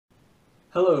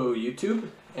Hello YouTube,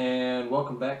 and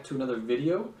welcome back to another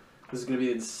video. This is going to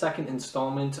be the second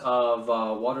installment of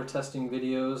water testing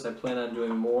videos. I plan on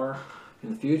doing more in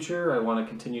the future. I want to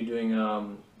continue doing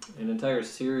an entire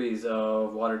series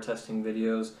of water testing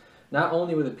videos, not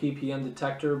only with a PPM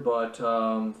detector, but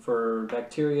for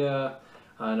bacteria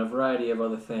and a variety of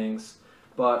other things.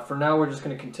 But for now, we're just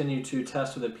going to continue to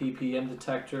test with a PPM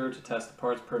detector to test the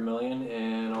parts per million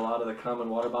in a lot of the common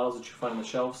water bottles that you find on the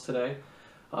shelves today.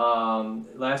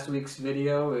 Last week's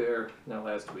video, or not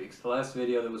last week's, the last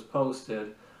video that was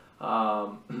posted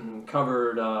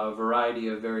covered a variety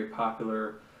of very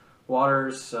popular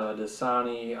waters,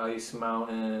 Dasani, Ice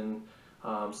Mountain,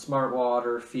 Smart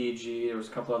Water, Fiji. There was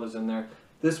a couple others in there.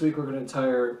 This week we're going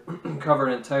to cover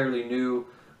an entirely new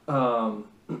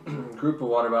group of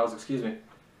water bottles. Excuse me.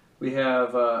 We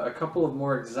have a couple of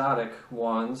more exotic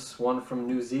ones. One from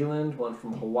New Zealand, one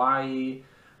from Hawaii.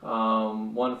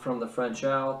 One from the French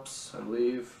Alps, I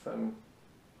believe.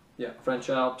 French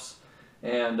Alps,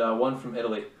 and one from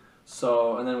Italy.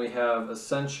 So, and then we have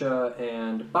Essentia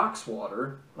and Box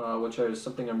Water, which is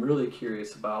something I'm really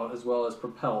curious about, as well as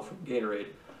Propel from Gatorade.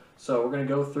 So we're going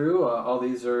to go through. All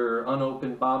these are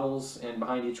unopened bottles, and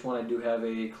behind each one I do have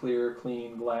a clear,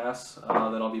 clean glass that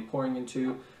I'll be pouring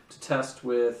into to test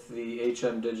with the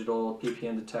HM Digital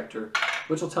PPM detector,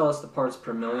 which will tell us the parts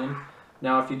per million.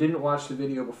 Now, if you didn't watch the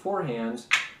video beforehand,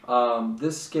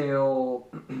 this scale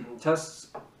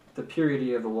tests the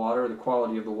purity of the water, the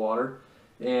quality of the water,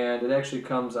 and it actually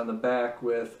comes on the back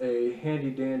with a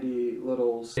handy-dandy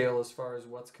little scale as far as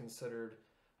what's considered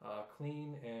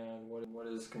clean and what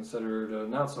is considered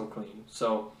not so clean.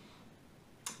 So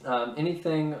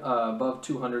anything above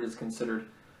 200 is considered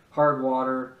hard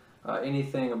water.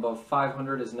 Anything above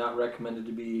 500 is not recommended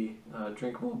to be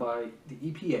drinkable by the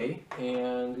EPA,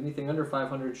 and anything under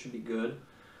 500 should be good.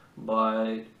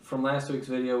 But from last week's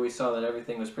video, we saw that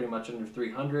everything was pretty much under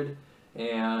 300,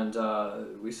 and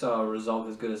we saw a result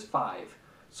as good as 5.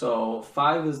 So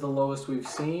 5 is the lowest we've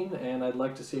seen, and I'd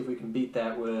like to see if we can beat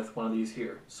that with one of these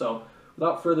here. So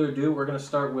without further ado, we're going to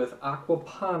start with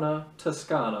Acquapana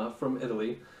Toscana from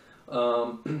Italy.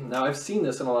 Now, I've seen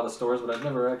this in a lot of stores, but I've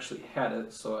never actually had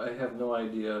it, so I have no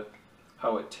idea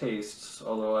how it tastes.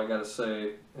 Although I gotta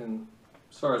say,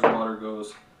 as far as water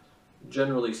goes,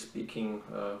 generally speaking,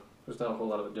 there's not a whole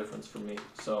lot of a difference for me.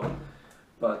 So,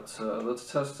 but let's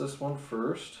test this one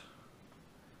first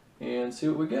and see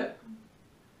what we get.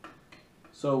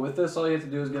 So with this, all you have to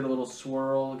do is get a little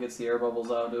swirl, gets the air bubbles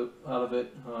out of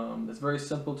it. It's very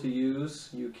simple to use.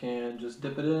 You can just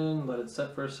dip it in, let it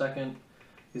set for a second.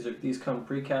 These come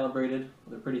pre-calibrated.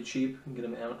 They're pretty cheap. You can get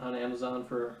them on Amazon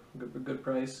for a good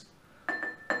price.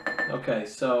 Okay,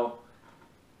 so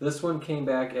this one came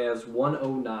back as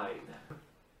 109.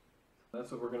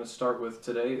 That's what we're going to start with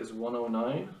today, is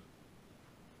 109.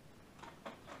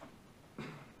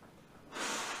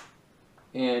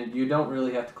 And you don't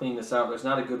really have to clean this out. There's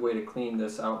not a good way to clean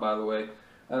this out, by the way.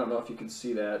 I don't know if you can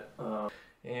see that.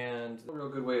 And a real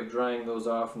good way of drying those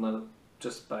off and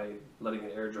just by letting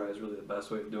it air dry is really the best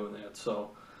way of doing that.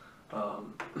 So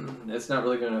it's not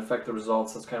really going to affect the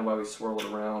results. That's kind of why we swirl it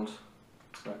around.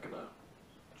 It's not going to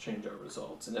change our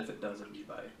results, and if it does, it'll be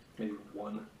by maybe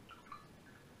 1.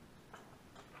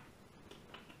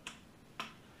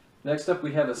 Next up,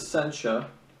 we have Essentia.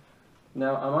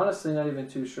 Now, I'm honestly not even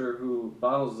too sure who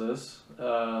bottles this.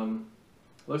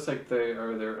 Looks like they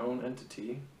are their own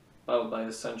entity, bottled by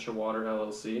Essentia Water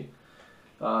LLC.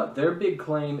 Their big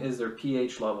claim is their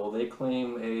pH level. They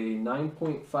claim a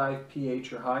 9.5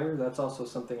 pH or higher. That's also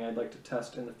something I'd like to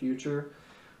test in the future.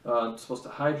 It's supposed to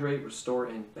hydrate, restore,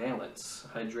 and balance.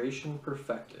 Hydration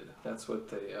perfected. That's what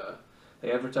they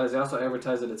advertise. They also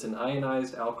advertise that it's an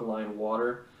ionized alkaline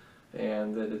water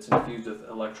and that it's infused with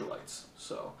electrolytes.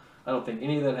 So I don't think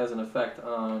any of that has an effect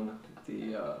on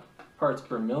the parts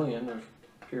per million of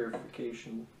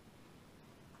purification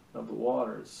of the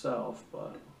water itself,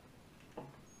 but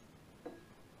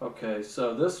okay,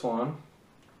 so this one,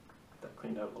 that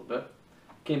cleaned out a little bit,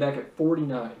 came back at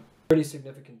 49. Pretty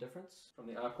significant difference from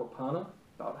the Acquapana,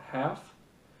 about half.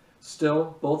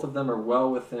 Still, both of them are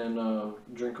well within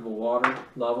drinkable water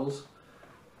levels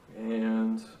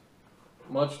and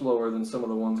much lower than some of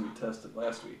the ones we tested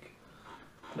last week.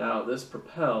 Now, this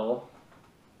Propel,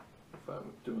 if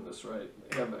I'm doing this right,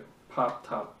 they have a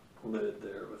pop-top lid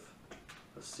there with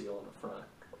a seal on the front.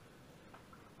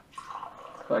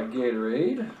 By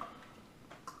Gatorade.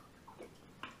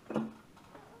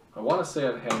 I want to say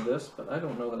I've had this, but I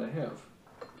don't know that I have.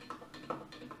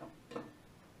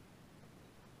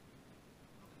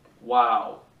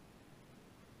 Wow.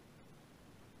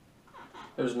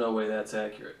 There's no way that's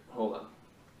accurate. Hold on.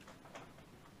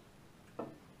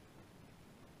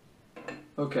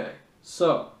 Okay,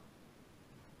 so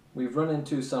we've run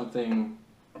into something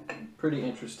pretty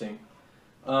interesting.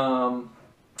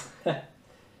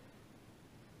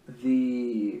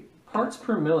 The parts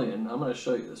per million, I'm going to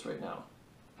show you this right now,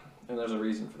 and there's a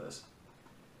reason for this.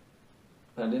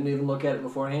 I didn't even look at it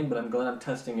beforehand, but I'm glad I'm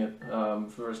testing it for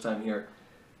the first time here.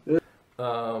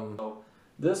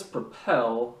 This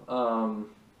Propel,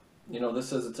 this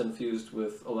says it's infused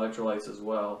with electrolytes as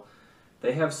well.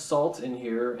 They have salt in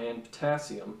here and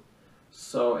potassium,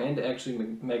 and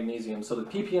actually magnesium. So the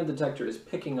PPM detector is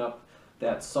picking up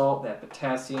that salt, that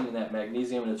potassium, and that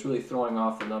magnesium, and it's really throwing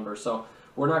off the number. So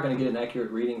we're not going to get an accurate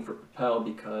reading for Propel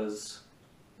because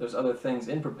there's other things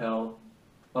in Propel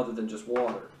other than just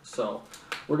water. So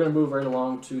we're going to move right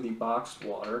along to the boxed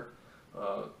water.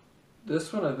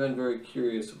 This one I've been very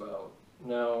curious about.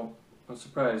 Now, I'm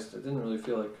surprised. I didn't really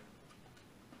feel like...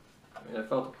 I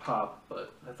felt a pop,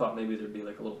 but I thought maybe there'd be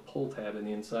like a little pull tab in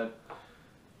the inside.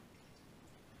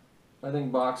 I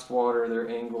think boxed water, their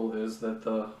angle is that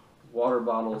the water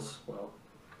bottles,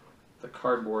 the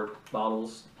cardboard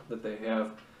bottles that they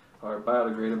have are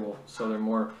biodegradable, so they're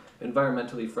more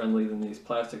environmentally friendly than these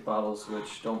plastic bottles,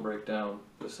 which don't break down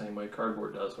the same way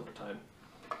cardboard does over time.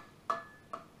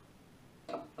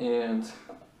 And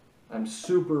I'm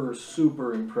super,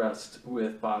 super impressed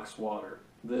with boxed water.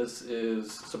 This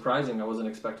is surprising. I wasn't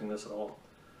expecting this at all.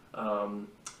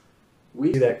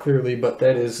 We see that clearly, but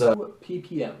that is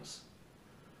PPMs.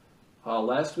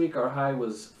 Last week our high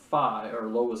was 5, or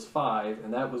low was 5,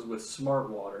 and that was with smart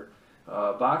water.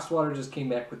 Boxed water just came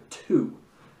back with 2.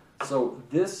 So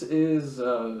this is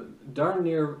darn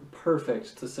near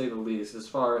perfect, to say the least, as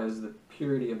far as the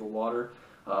purity of the water.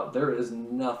 There is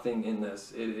nothing in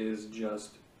this. It is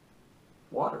just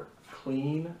water.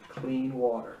 Clean, clean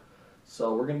water.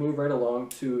 So we're going to move right along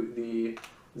to the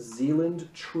Zealand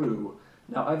True.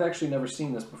 Now, I've actually never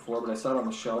seen this before, but I saw it on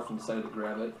the shelf and decided to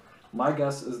grab it. My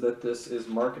guess is that this is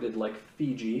marketed like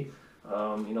Fiji.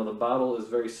 The bottle is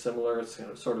very similar. It's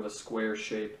sort of a square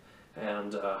shape.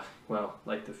 And,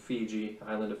 like the Fiji,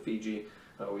 island of Fiji,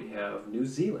 we have New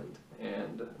Zealand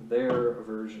and their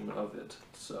version of it.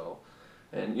 So,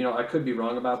 and, I could be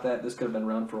wrong about that. This could have been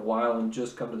around for a while and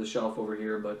just come to the shelf over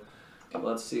here, but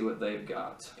let's see what they've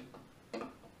got.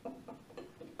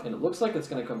 And it looks like it's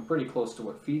going to come pretty close to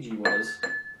what Fiji was,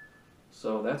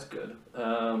 so that's good.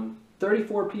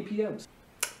 34 ppms.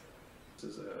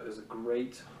 This is a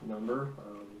great number,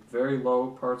 very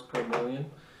low parts per million.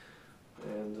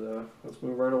 And let's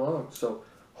move right along. So,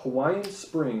 Hawaiian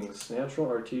Springs Natural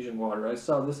Artesian Water. I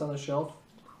saw this on the shelf,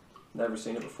 never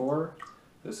seen it before.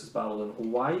 This is bottled in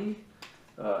Hawaii.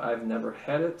 I've never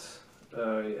had it.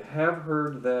 I have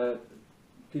heard that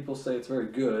people say it's very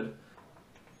good.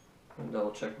 I'm going to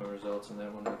double check my results on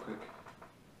that one real quick.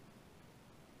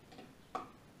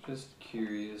 Just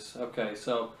curious. Okay,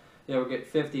 so yeah, we'll get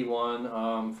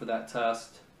 51 for that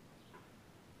test.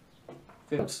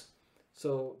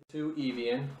 So to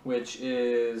Evian, which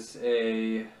is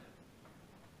a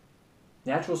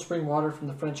natural spring water from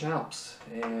the French Alps,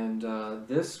 and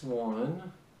this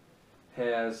one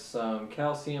has some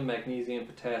calcium, magnesium,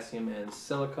 potassium, and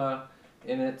silica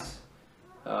in it.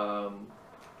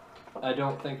 I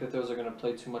don't think that those are going to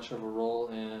play too much of a role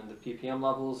in the ppm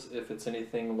levels if it's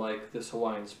anything like this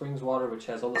Hawaiian Springs water, which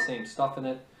has all the same stuff in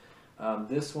it.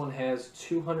 This one has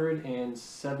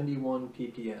 271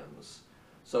 ppms,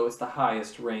 so it's the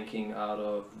highest ranking out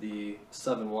of the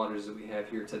 7 waters that we have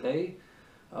here today.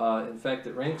 In fact,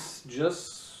 it ranks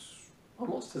just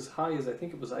almost as high as I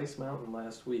think it was Ice Mountain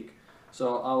last week.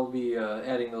 So I'll be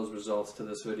adding those results to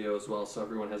this video as well, so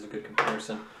everyone has a good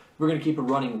comparison. We're going to keep a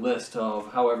running list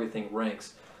of how everything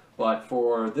ranks. But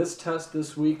for this test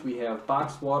this week, we have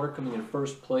boxed water coming in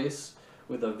first place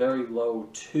with a very low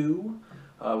 2.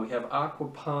 We have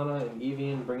Aquapana and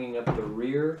Evian bringing up the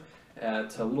rear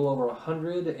at a little over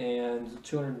 100 and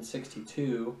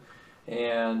 262.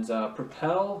 And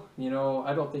Propel,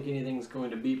 I don't think anything's going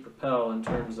to beat Propel in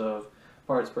terms of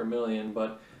parts per million,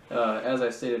 but as I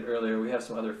stated earlier, we have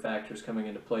some other factors coming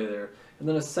into play there. And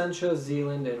then Essentia,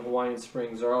 Zealand, and Hawaiian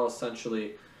Springs are all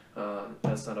essentially,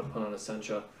 that's not a pun on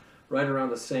Essentia, right around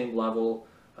the same level.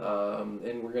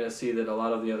 And we're going to see that a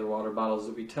lot of the other water bottles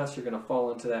that we test are going to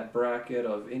fall into that bracket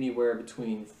of anywhere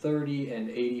between 30 and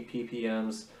 80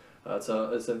 ppms.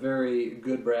 It's a very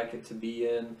good bracket to be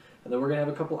in. And then we're going to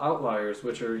have a couple outliers,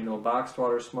 which are, boxed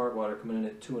water, smart water coming in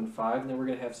at 2 and 5. And then we're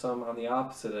going to have some on the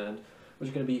opposite end,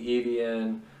 which are going to be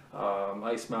Evian,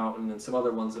 Ice Mountain, and some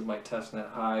other ones that might test in that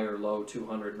high or low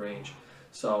 200 range.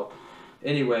 So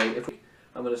anyway,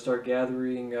 I'm going to start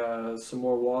gathering some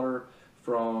more water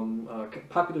from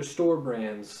popular store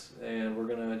brands, and we're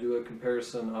going to do a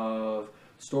comparison of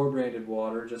store branded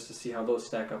water, just to see how those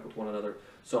stack up with one another.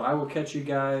 So I will catch you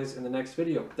guys in the next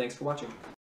video. Thanks for watching.